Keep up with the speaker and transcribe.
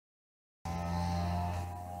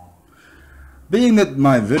Being that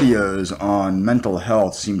my videos on mental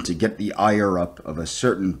health seem to get the ire up of a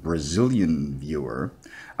certain Brazilian viewer,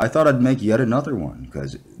 I thought I'd make yet another one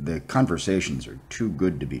because the conversations are too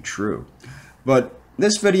good to be true. But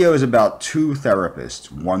this video is about two therapists,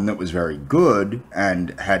 one that was very good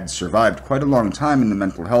and had survived quite a long time in the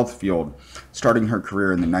mental health field, starting her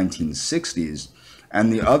career in the 1960s,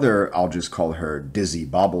 and the other, I'll just call her Dizzy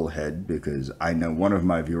Bobblehead, because I know one of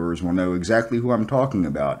my viewers will know exactly who I'm talking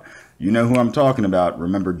about. You know who I'm talking about.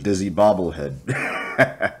 Remember Dizzy Bobblehead.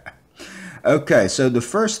 Okay, so the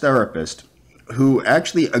first therapist, who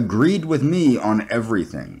actually agreed with me on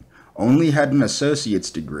everything, only had an associate's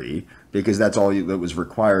degree, because that's all that was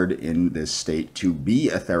required in this state to be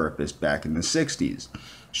a therapist back in the 60s.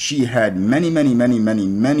 She had many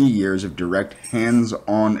years of direct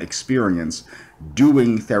hands-on experience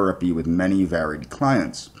doing therapy with many varied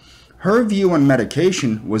clients. Her view on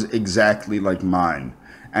medication was exactly like mine,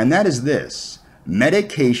 and that is this: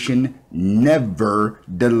 medication never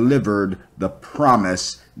delivered the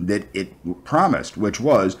promise that it promised, which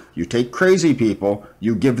was you take crazy people,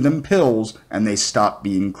 you give them pills, and they stop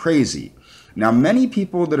being crazy. Now, many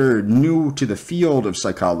people that are new to the field of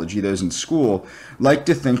psychology, those in school, like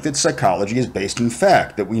to think that psychology is based in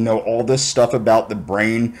fact, that we know all this stuff about the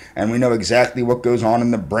brain, and we know exactly what goes on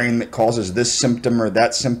in the brain that causes this symptom or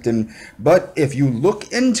that symptom. But if you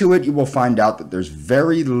look into it, you will find out that there's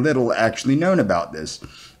very little actually known about this.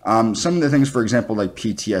 Some of the things, for example, like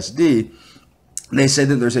PTSD, they say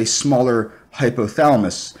that there's a smaller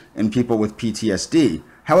hypothalamus in people with PTSD.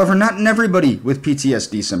 However, not in everybody with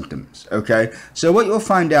PTSD symptoms, okay? So what you'll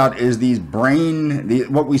find out is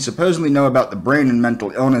what we supposedly know about the brain and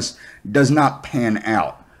mental illness does not pan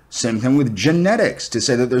out. Same thing with genetics, to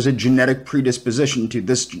say that there's a genetic predisposition to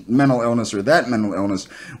this mental illness or that mental illness.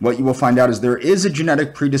 What you will find out is there is a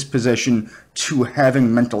genetic predisposition to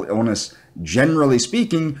having mental illness, generally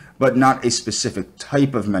speaking, but not a specific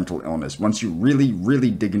type of mental illness, once you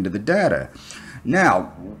really dig into the data.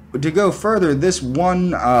 Now, to go further, this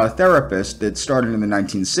one therapist that started in the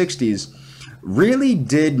 1960s really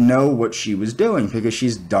did know what she was doing because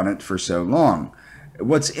she's done it for so long.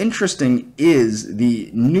 What's interesting is the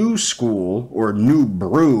new school or new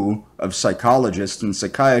brew of psychologists and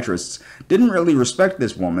psychiatrists didn't really respect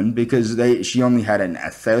this woman because she only had an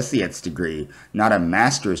associate's degree, not a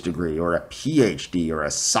master's degree or a PhD or a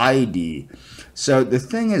PsyD. So the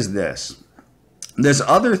thing is this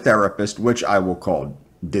other therapist, which I will call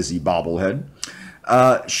Dizzy Bobblehead,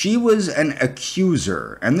 she was an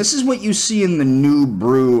accuser. And this is what you see in the new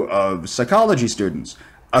brew of psychology students.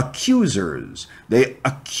 Accusers. They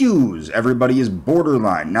accuse everybody is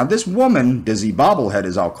borderline. Now this woman, Dizzy Bobblehead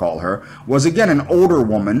as I'll call her, was again an older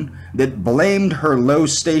woman that blamed her low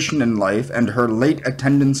station in life and her late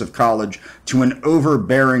attendance of college to an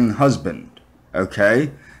overbearing husband.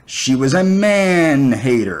 Okay? She was a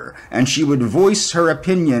man-hater, and she would voice her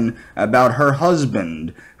opinion about her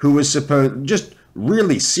husband, who was just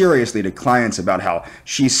really seriously to clients about how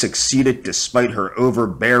she succeeded despite her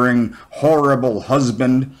overbearing, horrible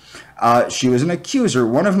husband. She was an accuser.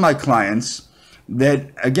 One of my clients that,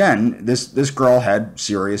 again, this girl had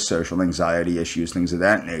serious social anxiety issues, things of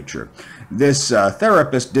that nature. This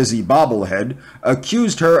therapist, Dizzy Bobblehead,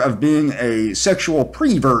 accused her of being a sexual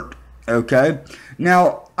prevert, okay?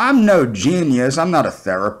 Now, I'm no genius. I'm not a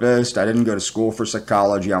therapist. I didn't go to school for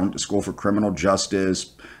psychology. I went to school for criminal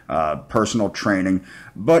justice, personal training.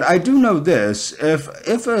 But I do know this: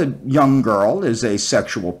 if a young girl is a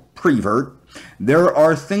sexual prevert, there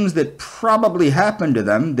are things that probably happened to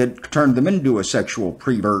them that turned them into a sexual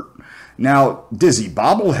prevert. Now, Dizzy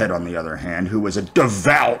Bobblehead, on the other hand, who was a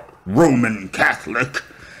devout Roman Catholic,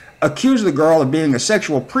 accused the girl of being a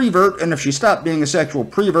sexual prevert, and if she stopped being a sexual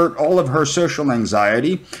prevert, all of her social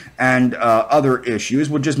anxiety and other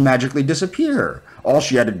issues would just magically disappear. All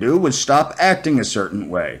she had to do was stop acting a certain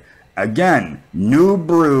way. Again, new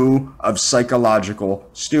brew of psychological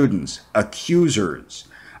students, accusers.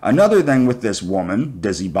 Another thing with this woman,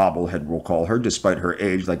 Dizzy Bobblehead we'll call her, despite her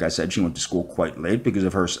age, like I said, she went to school quite late because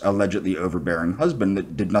of her allegedly overbearing husband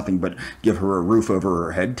that did nothing but give her a roof over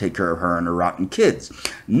her head, take care of her and her rotten kids.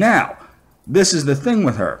 Now, this is the thing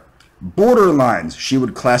with her. Borderlines. She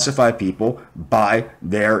would classify people by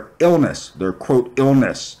their illness, their quote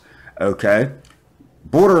illness, okay?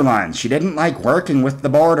 Borderlines. She didn't like working with the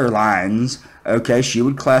borderlines, okay? She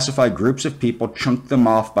would classify groups of people, chunk them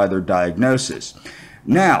off by their diagnosis.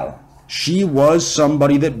 Now, she was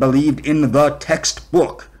somebody that believed in the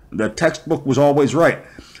textbook. The textbook was always right.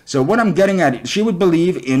 So what I'm getting at, she would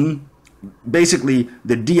believe in basically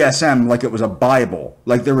the DSM like it was a Bible,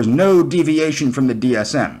 like there was no deviation from the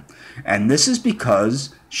DSM. And this is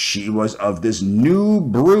because she was of this new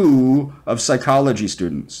brew of psychology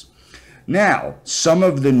students. Now, some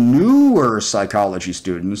of the newer psychology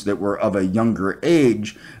students that were of a younger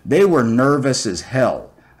age, they were nervous as hell.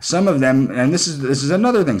 Some of them, and this is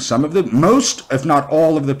another thing, some of the, most, if not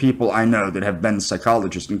all of the people I know that have been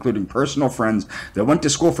psychologists, including personal friends that went to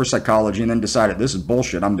school for psychology and then decided, this is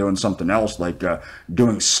bullshit, I'm doing something else, like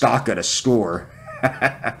doing stock at a store.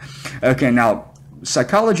 Okay, now,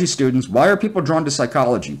 psychology students, why are people drawn to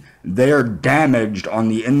psychology? They're damaged on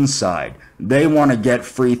the inside. They want to get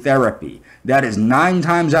free therapy. That is 9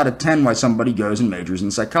 times out of 10 why somebody goes and majors in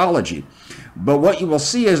psychology. But what you will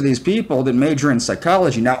see is these people that major in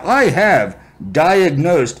psychology. Now, I have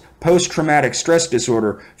diagnosed post-traumatic stress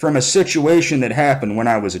disorder from a situation that happened when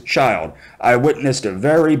I was a child. I witnessed a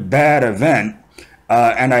very bad event,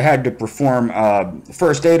 and I had to perform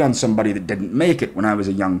first aid on somebody that didn't make it when I was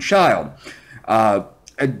a young child.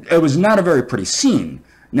 It was not a very pretty scene.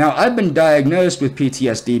 Now, I've been diagnosed with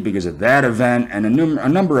PTSD because of that event and a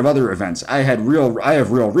number of other events. I have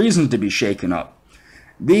real reasons to be shaken up.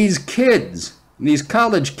 These kids, these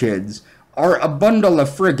college kids, are a bundle of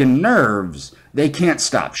friggin' nerves. They can't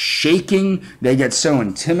stop shaking. They get so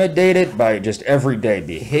intimidated by just everyday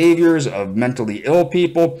behaviors of mentally ill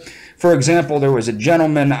people. For example, there was a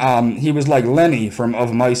gentleman, he was like Lenny from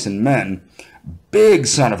Of Mice and Men. Big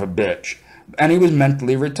son of a bitch. And he was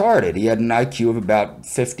mentally retarded. He had an IQ of about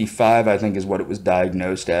 55, I think is what it was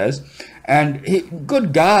diagnosed as. And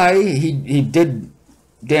good guy, he did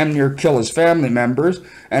damn near kill his family members,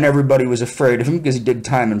 and everybody was afraid of him because he did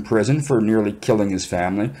time in prison for nearly killing his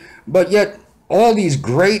family. But yet, all these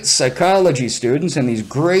great psychology students and these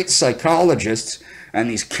great psychologists and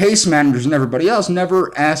these case managers and everybody else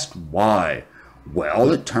never asked why.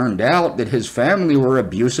 Well, it turned out that his family were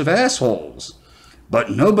abusive assholes.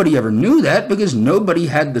 But nobody ever knew that because nobody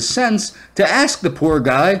had the sense to ask the poor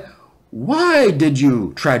guy, why did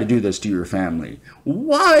you try to do this to your family?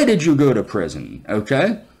 Why did you go to prison?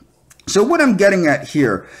 Okay? So what I'm getting at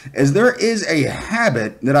here is there is a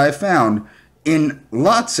habit that I found in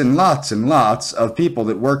lots and lots and lots of people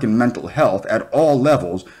that work in mental health at all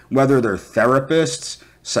levels, whether they're therapists,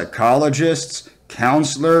 psychologists,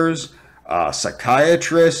 counselors,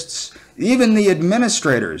 psychiatrists, even the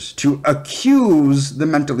administrators, to accuse the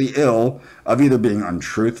mentally ill of either being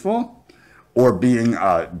untruthful or being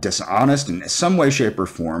dishonest in some way, shape, or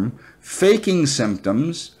form, faking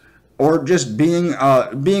symptoms, or just being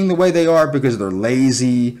the way they are because they're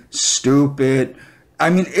lazy, stupid. I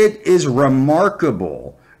mean, it is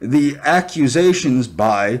remarkable, the accusations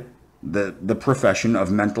by the profession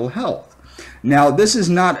of mental health. Now, this is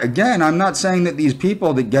not, again, I'm not saying that these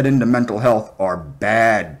people that get into mental health are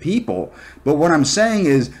bad people, but what I'm saying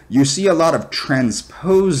is you see a lot of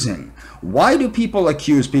transposing. Why do people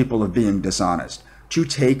accuse people of being dishonest? To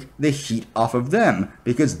take the heat off of them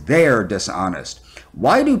because they're dishonest.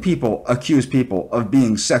 Why do people accuse people of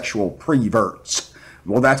being sexual preverts?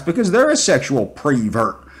 Well, that's because they're a sexual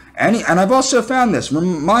prevert. And I've also found this,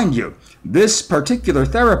 remind you, this particular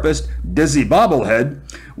therapist, Dizzy Bobblehead,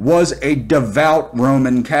 was a devout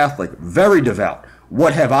Roman Catholic, very devout.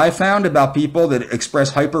 What have I found about people that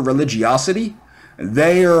express hyper-religiosity?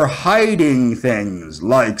 They are hiding things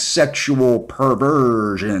like sexual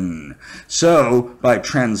perversion. So, by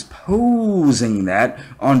transposing that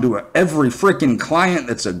onto every freaking client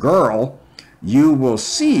that's a girl, you will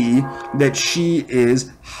see that she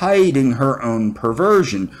is hiding her own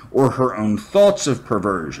perversion or her own thoughts of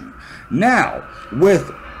perversion. Now,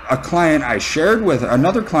 with a client I shared with,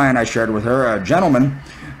 another client I shared with her, a gentleman,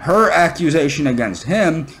 her accusation against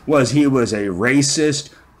him was he was a racist,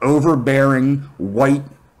 overbearing white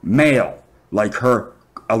male, like her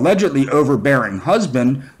allegedly overbearing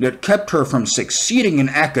husband that kept her from succeeding in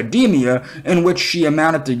academia, in which she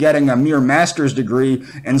amounted to getting a mere master's degree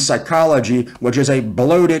in psychology, which is a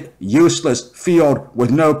bloated, useless field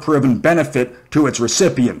with no proven benefit to its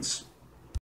recipients.